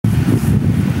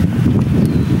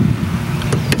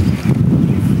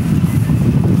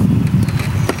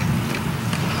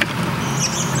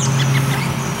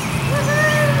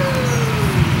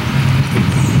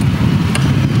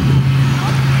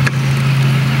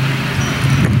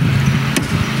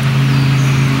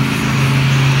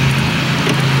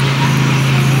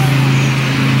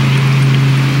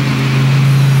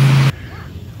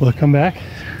come back.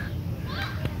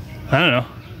 I don't know.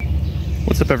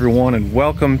 What's up everyone, and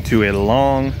welcome to a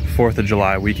long 4th of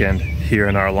July weekend here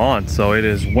in our lawn. So it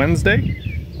is Wednesday,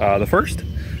 the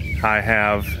 1st. I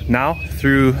have now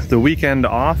through the weekend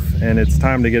off, and it's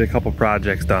time to get a couple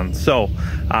projects done. So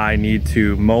I need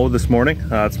to mow this morning.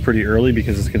 It's pretty early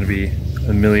because it's going to be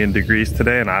 1,000,000 degrees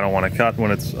today, and I don't want to cut when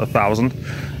it's 1,000.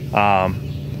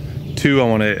 Two,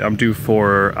 I'm due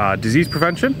for disease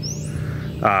prevention.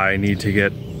 I need to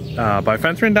get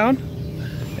bifenthrin down,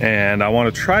 and I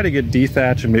want to try to get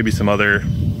dethatch and maybe some other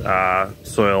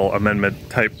soil amendment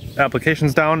type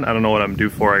applications down. I don't know what I'm due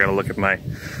for. I got to look at my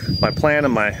plan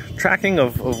and my tracking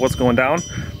of what's going down.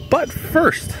 But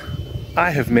first,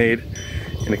 I have made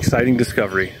an exciting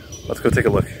discovery. Let's go take a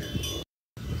look.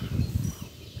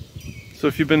 So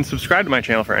if you've been subscribed to my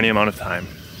channel for any amount of time,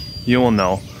 you will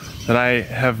know that I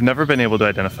have never been able to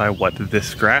identify what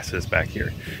this grass is back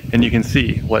here. And you can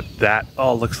see what that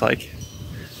all looks like,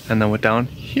 and then what down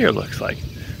here looks like.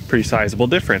 Pretty sizable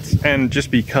difference. And just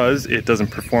because it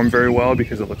doesn't perform very well,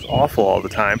 because it looks awful all the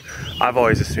time, I've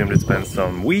always assumed it's been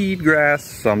some weed grass,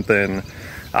 something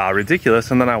ridiculous.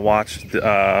 And then I watched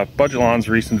Budget Lawn's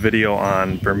recent video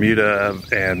on Bermuda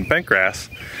and bent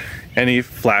grass, and he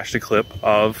flashed a clip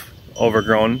of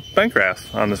overgrown bent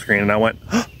grass on the screen, and I went,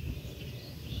 oh,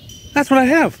 that's what I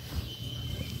have.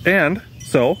 And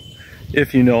so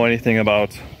if you know anything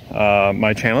about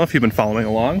my channel, if you've been following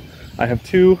along, I have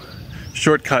two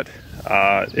shortcut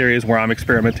areas where I'm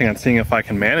experimenting on seeing if I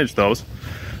can manage those,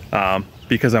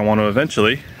 because I want to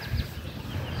eventually,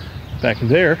 back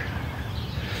there,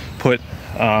 put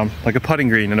like a putting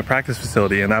green in a practice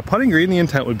facility. And that putting green, the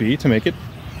intent would be to make it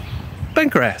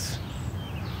bent grass.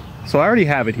 So I already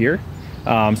have it here.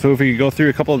 So if we could go through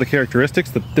a couple of the characteristics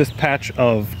that this patch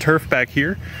of turf back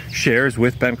here shares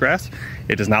with bent grass.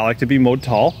 It does not like to be mowed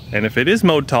tall, and if it is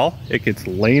mowed tall, it gets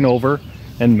lain over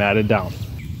and matted down.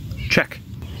 Check.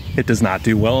 It does not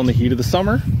do well in the heat of the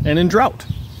summer and in drought.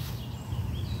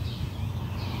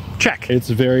 Check. It's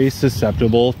very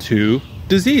susceptible to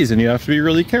disease, and you have to be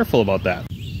really careful about that.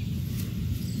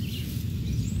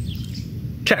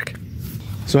 Check.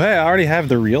 So hey, I already have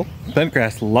the reel. Bent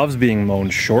grass loves being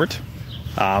mown short.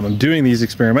 I'm doing these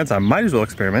experiments. I might as well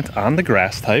experiment on the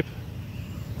grass type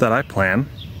that I plan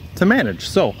to manage.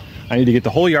 So I need to get the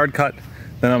whole yard cut,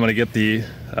 then I'm going to get the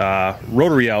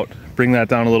rotary out, bring that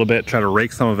down a little bit, try to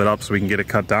rake some of it up so we can get it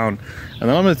cut down, and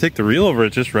then I'm going to take the reel over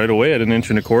it just right away at 1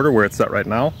 1/4 inches where it's set right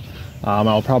now.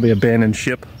 I'll probably abandon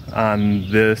ship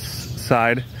on this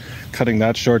side, cutting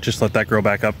that short, just let that grow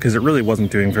back up because it really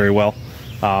wasn't doing very well.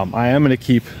 I am going to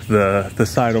keep the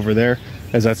side over there,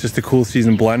 as that's just a cool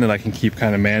season blend, and I can keep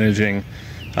kind of managing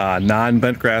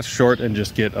non-bent grass short and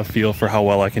just get a feel for how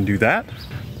well I can do that.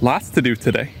 Lots to do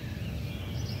today.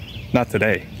 Not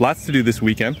today. Lots to do this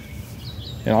weekend.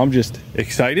 And I'm just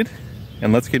excited,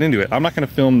 and let's get into it. I'm not going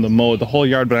to film the whole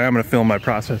yard, but I am going to film my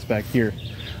process back here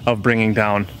of bringing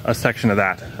down a section of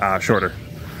that shorter.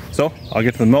 So I'll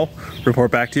get to the mow,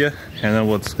 report back to you, and then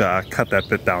let's cut that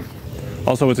bit down.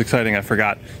 Also, what's exciting, I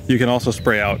forgot, you can also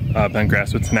spray out bent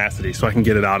grass with tenacity, so I can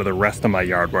get it out of the rest of my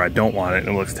yard where I don't want it and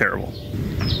it looks terrible.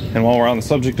 And while we're on the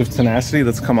subject of tenacity,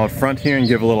 let's come out front here and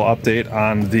give a little update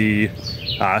on the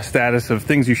status of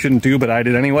things you shouldn't do, but I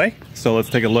did anyway. So let's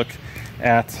take a look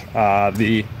at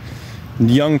the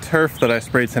young turf that I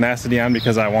sprayed tenacity on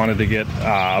because I wanted to get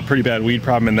a pretty bad weed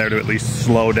problem in there to at least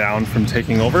slow down from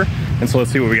taking over. And so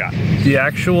let's see what we got. The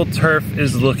actual turf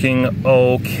is looking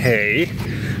okay,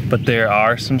 but there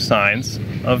are some signs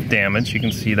of damage. You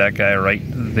can see that guy right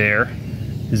there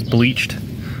is bleached.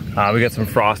 We got some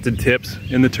frosted tips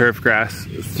in the turf grass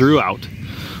throughout,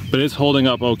 but it's holding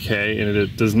up okay, and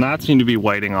it does not seem to be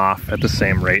whiting off at the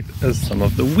same rate as some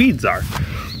of the weeds are.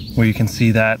 Where you can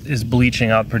see that is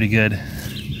bleaching out pretty good.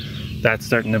 That's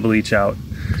starting to bleach out.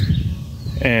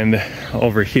 And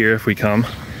over here, if we come,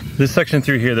 this section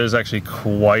through here, there's actually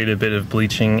quite a bit of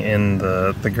bleaching in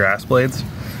the grass blades.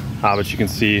 But you can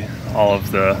see all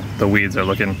of the weeds are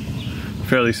looking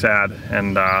fairly sad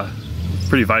and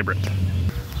pretty vibrant.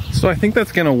 So I think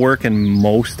that's gonna work, and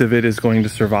most of it is going to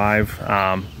survive.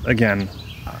 Again,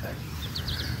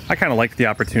 I kind of like the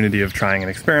opportunity of trying an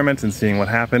experiment and seeing what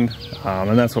happened,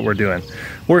 and that's what we're doing.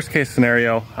 Worst case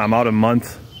scenario, I'm out a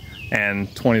month and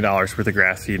 $20 worth of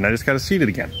grass seed, and I just got to seed it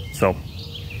again. So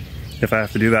if I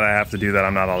have to do that, I have to do that.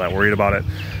 I'm not all that worried about it,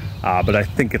 but I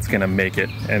think it's gonna make it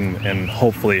and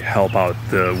hopefully help out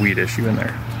the weed issue in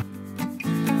there.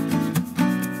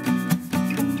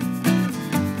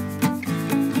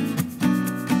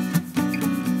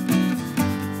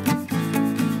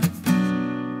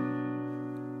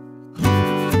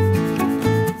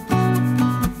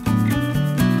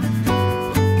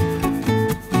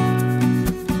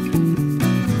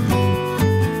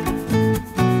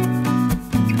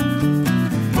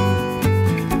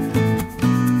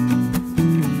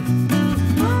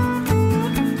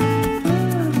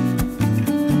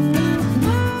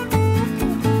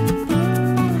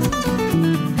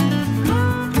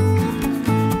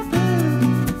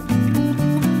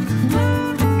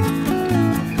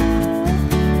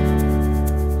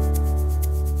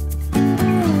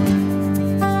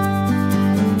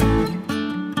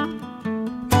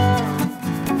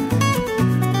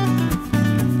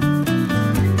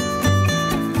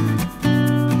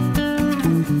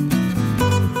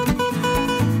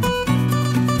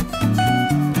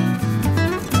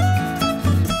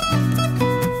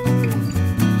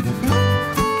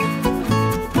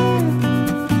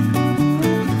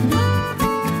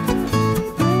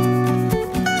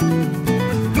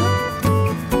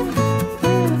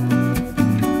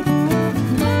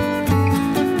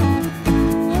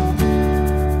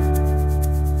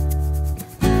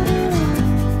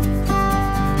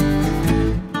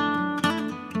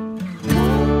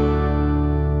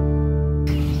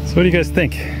 what do you guys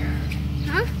think?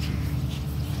 Huh?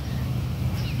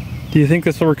 Do you think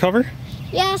this will recover?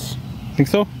 Yes. Think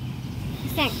so? I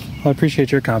think. Well, I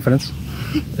appreciate your confidence.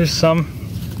 There's some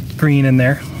green in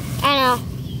there. I know.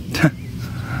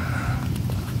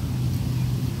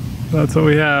 That's what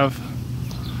we have.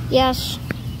 Yes.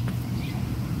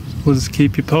 We'll just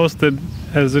keep you posted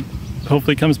as it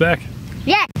hopefully comes back.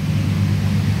 Yeah.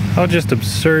 How just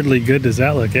absurdly good does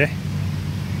that look, eh?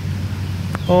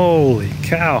 Holy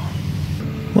cow.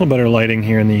 A little better lighting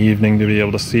here in the evening to be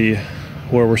able to see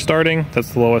where we're starting.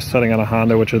 That's the lowest setting on a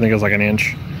Honda, which I think is like an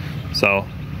inch. So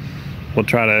we'll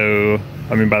try to,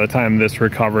 I mean, by the time this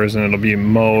recovers and it'll be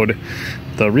mowed,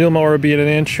 the real mower will be at an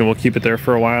inch, and we'll keep it there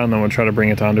for a while, and then we'll try to bring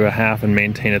it down to a half and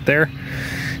maintain it there.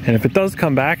 And if it does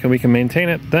come back and we can maintain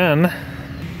it, then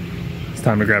it's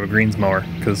time to grab a greens mower,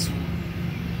 because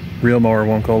real mower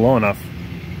won't go low enough.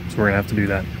 So we're gonna have to do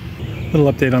that.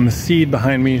 Little update on the seed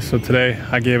behind me. So today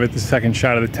I gave it the second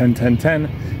shot of the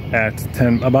 10-10-10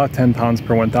 at about 10 pounds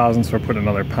per 1,000. So I put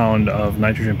another pound of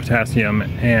nitrogen, potassium,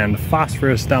 and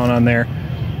phosphorus down on there.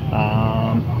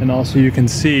 And also you can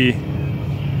see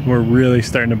we're really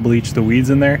starting to bleach the weeds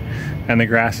in there, and the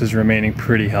grass is remaining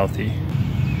pretty healthy.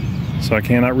 So I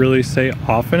cannot really say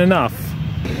often enough,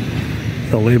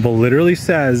 the label literally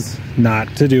says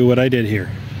not to do what I did here.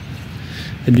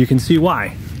 And you can see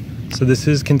why. So this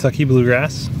is Kentucky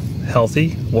bluegrass,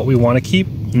 healthy, what we want to keep,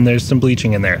 and there's some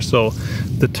bleaching in there. So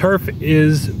the turf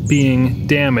is being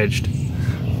damaged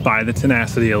by the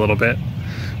tenacity a little bit,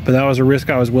 but that was a risk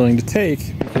I was willing to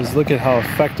take, because look at how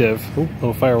effective, ooh,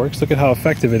 little fireworks, look at how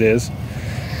effective it is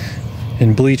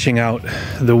in bleaching out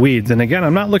the weeds. And again,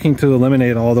 I'm not looking to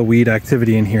eliminate all the weed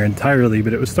activity in here entirely,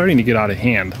 but it was starting to get out of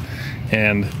hand,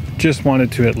 and just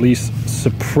wanted to at least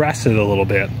suppress it a little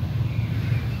bit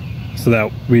so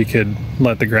that we could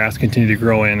let the grass continue to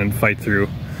grow in and fight through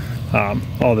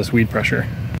all this weed pressure.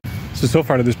 So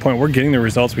far to this point, we're getting the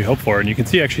results we hope for. And you can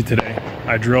see actually today,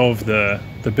 I drove the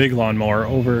big lawnmower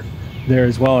over there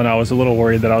as well, and I was a little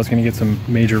worried that I was gonna get some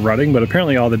major rutting, but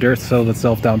apparently all the dirt settled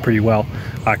itself down pretty well,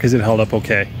 because it held up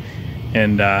okay.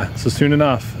 And so soon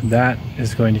enough, that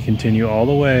is going to continue all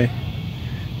the way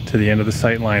to the end of the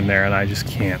sight line there, and I just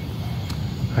can't.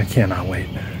 I cannot wait.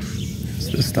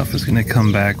 So this stuff is gonna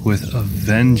come back with a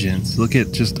vengeance. Look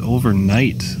at just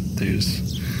overnight,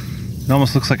 it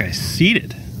almost looks like I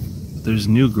seeded. There's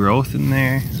new growth in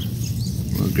there,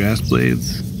 little grass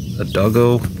blades, a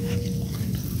doggo.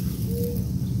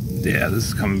 Yeah, this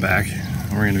is coming back.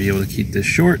 We're gonna be able to keep this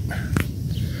short.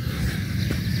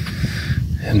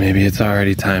 And maybe it's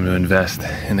already time to invest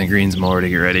in the greens mower to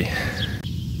get ready.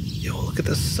 Yo, look at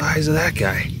the size of that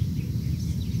guy.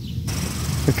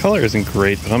 The color isn't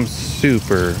great, but I'm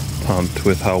super pumped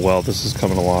with how well this is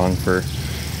coming along for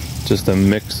just a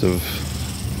mix of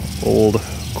old,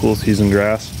 cool season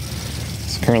grass.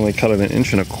 It's currently cut at 1.25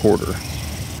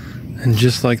 inches. And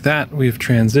just like that, we've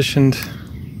transitioned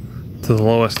to the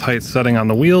lowest height setting on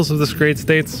the wheels of this Great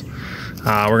States.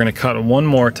 We're gonna cut one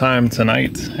more time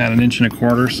tonight at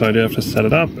 1.25 inches, so I do have to set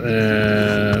it up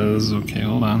as, okay,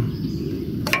 hold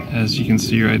on. As you can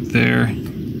see right there,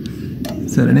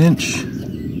 it's at 1 inch.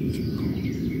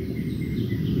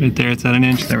 Right there, it's at 1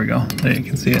 inch. There we go. There you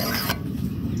can see it.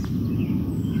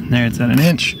 And there, it's at 1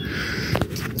 inch.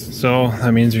 So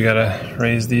that means we gotta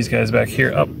raise these guys back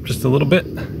here up just a little bit.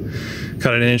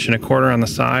 Cut it 1.25 inches on the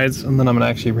sides, and then I'm gonna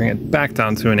actually bring it back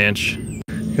down to 1 inch,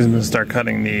 because I'm gonna start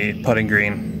cutting the putting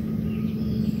green.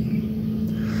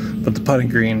 Put the putting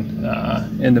green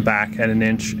in the back at 1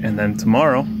 inch, and then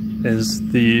tomorrow is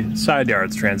the side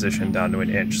yards transition down to 1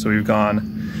 inch. So we've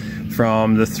gone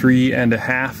from the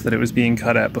 3.5 that it was being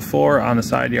cut at before on the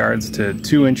side yards to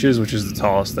 2 inches, which is the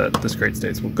tallest that this Great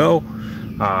States will go,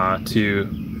 to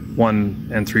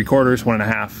 1.75,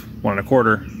 1.5,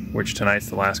 1.25, which tonight's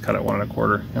the last cut at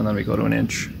 1.25, and then we go to 1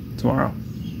 inch tomorrow.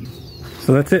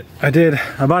 So that's it. I did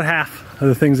about half of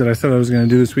the things that I said I was going to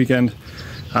do this weekend.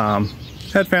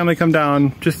 Had family come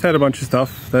down, just had a bunch of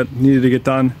stuff that needed to get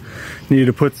done. Needed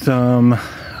to put some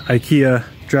IKEA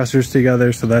dressers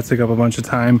together, so that took up a bunch of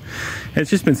time. It's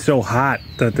just been so hot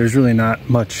that there's really not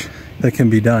much that can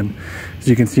be done. As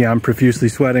you can see, I'm profusely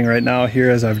sweating right now here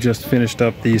as I've just finished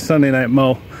up the Sunday night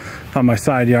mow on my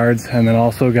side yards, and then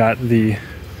also got the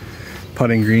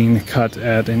putting green cut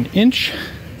at 1 inch.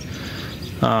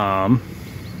 And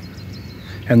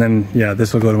then, yeah,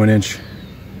 this will go to 1 inch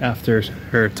after,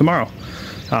 or tomorrow.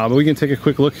 But we can take a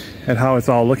quick look at how it's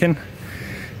all looking.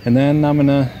 And then I'm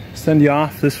gonna send you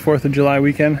off this 4th of July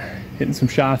weekend, getting some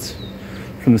shots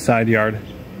from the side yard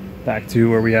back to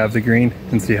where we have the green,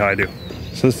 and see how I do.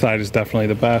 So this side is definitely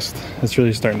the best. It's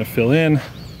really starting to fill in.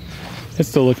 It's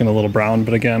still looking a little brown,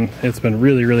 but again, it's been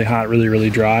really, really hot, really,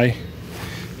 really dry.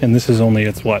 And this is only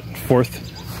its what,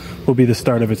 will be the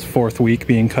start of its 4th week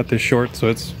being cut this short.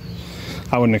 So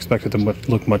I wouldn't expect it to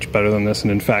look much better than this. And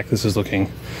in fact, this is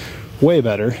looking way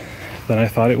better than I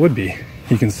thought it would be.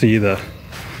 You can see the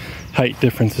height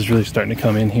difference is really starting to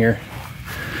come in here.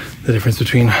 The difference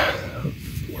between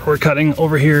where we're cutting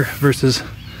over here versus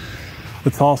the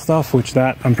tall stuff, which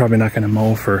that I'm probably not going to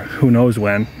mow for who knows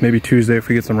when. Maybe Tuesday if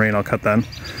we get some rain, I'll cut then.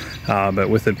 But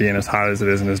with it being as hot as it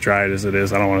is and as dry as it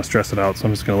is, I don't want to stress it out, so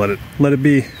I'm just going to let it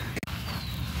be. And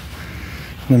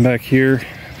then back here,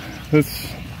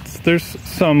 there's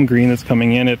some green that's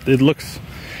coming in. It looks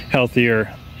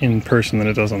healthier in person than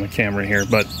it does on the camera here,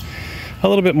 but a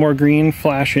little bit more green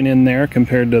flashing in there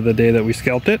compared to the day that we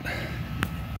scalped it.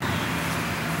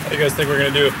 What do you guys think we're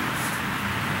going to do?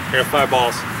 We're going to 5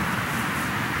 balls.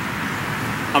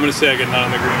 I'm gonna say I get none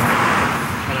on the green,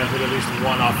 and I hit at least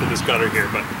 1 off of this gutter here,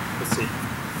 but let's see.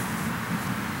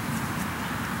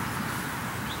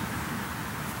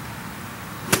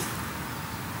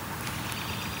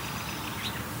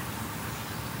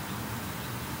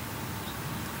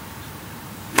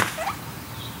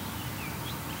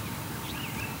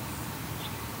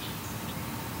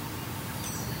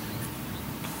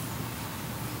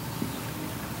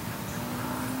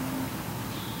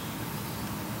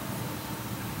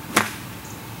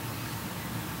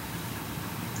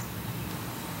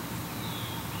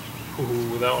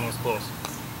 Ooh, that one was close.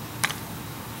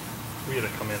 We gotta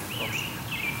come in.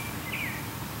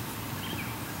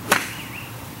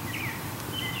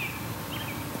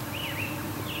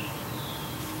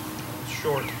 It's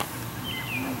short.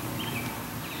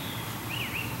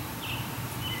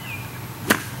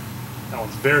 That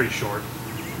one's very short.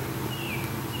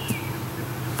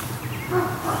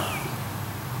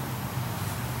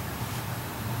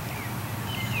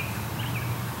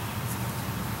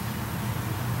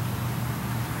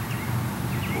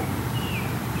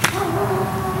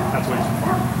 That's way too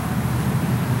far.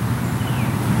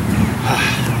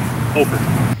 Over.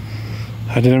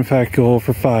 I did in fact go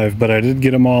for 5, but I did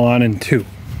get them all on in 2.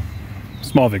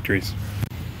 Small victories.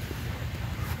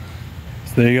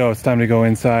 So there you go. It's time to go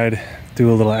inside, do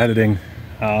a little editing,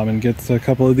 and get a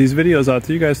couple of these videos out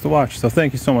to you guys to watch. So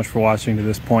thank you so much for watching to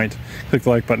this point. Click the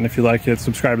like button if you like it.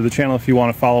 Subscribe to the channel if you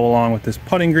want to follow along with this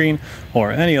putting green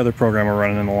or any other program we're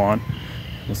running in the lawn.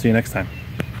 We'll see you next time.